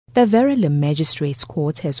The Verulam Magistrate's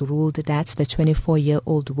Court has ruled that the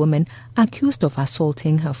 24-year-old woman accused of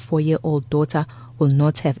assaulting her 4-year-old daughter will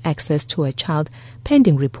not have access to a child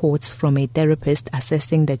pending reports from a therapist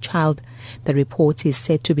assessing the child. The report is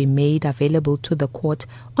set to be made available to the court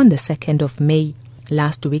on the 2nd of May.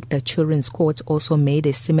 Last week, the Children's Court also made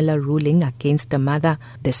a similar ruling against the mother.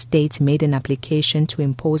 The state made an application to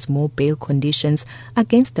impose more bail conditions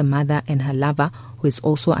against the mother and her lover, who is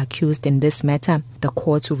also accused in this matter. The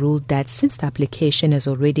court ruled that since the application has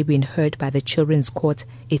already been heard by the Children's Court,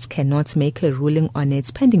 it cannot make a ruling on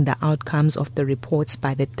it pending the outcomes of the reports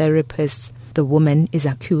by the therapists. The woman is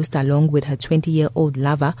accused along with her 20-year-old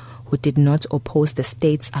lover, who did not oppose the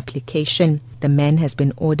state's application. The man has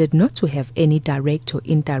been ordered not to have any direct or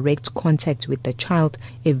indirect contact with the child.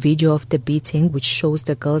 A video of the beating, which shows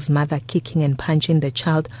the girl's mother kicking and punching the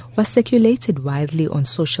child, was circulated widely on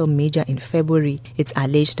social media in February. It's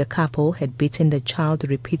alleged the couple had beaten the child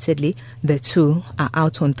repeatedly. The two are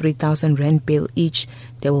out on 3,000 rand bail each.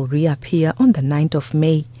 They will reappear on the 9th of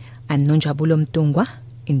May. And Nonjabulo Mntungwa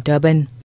in Durban.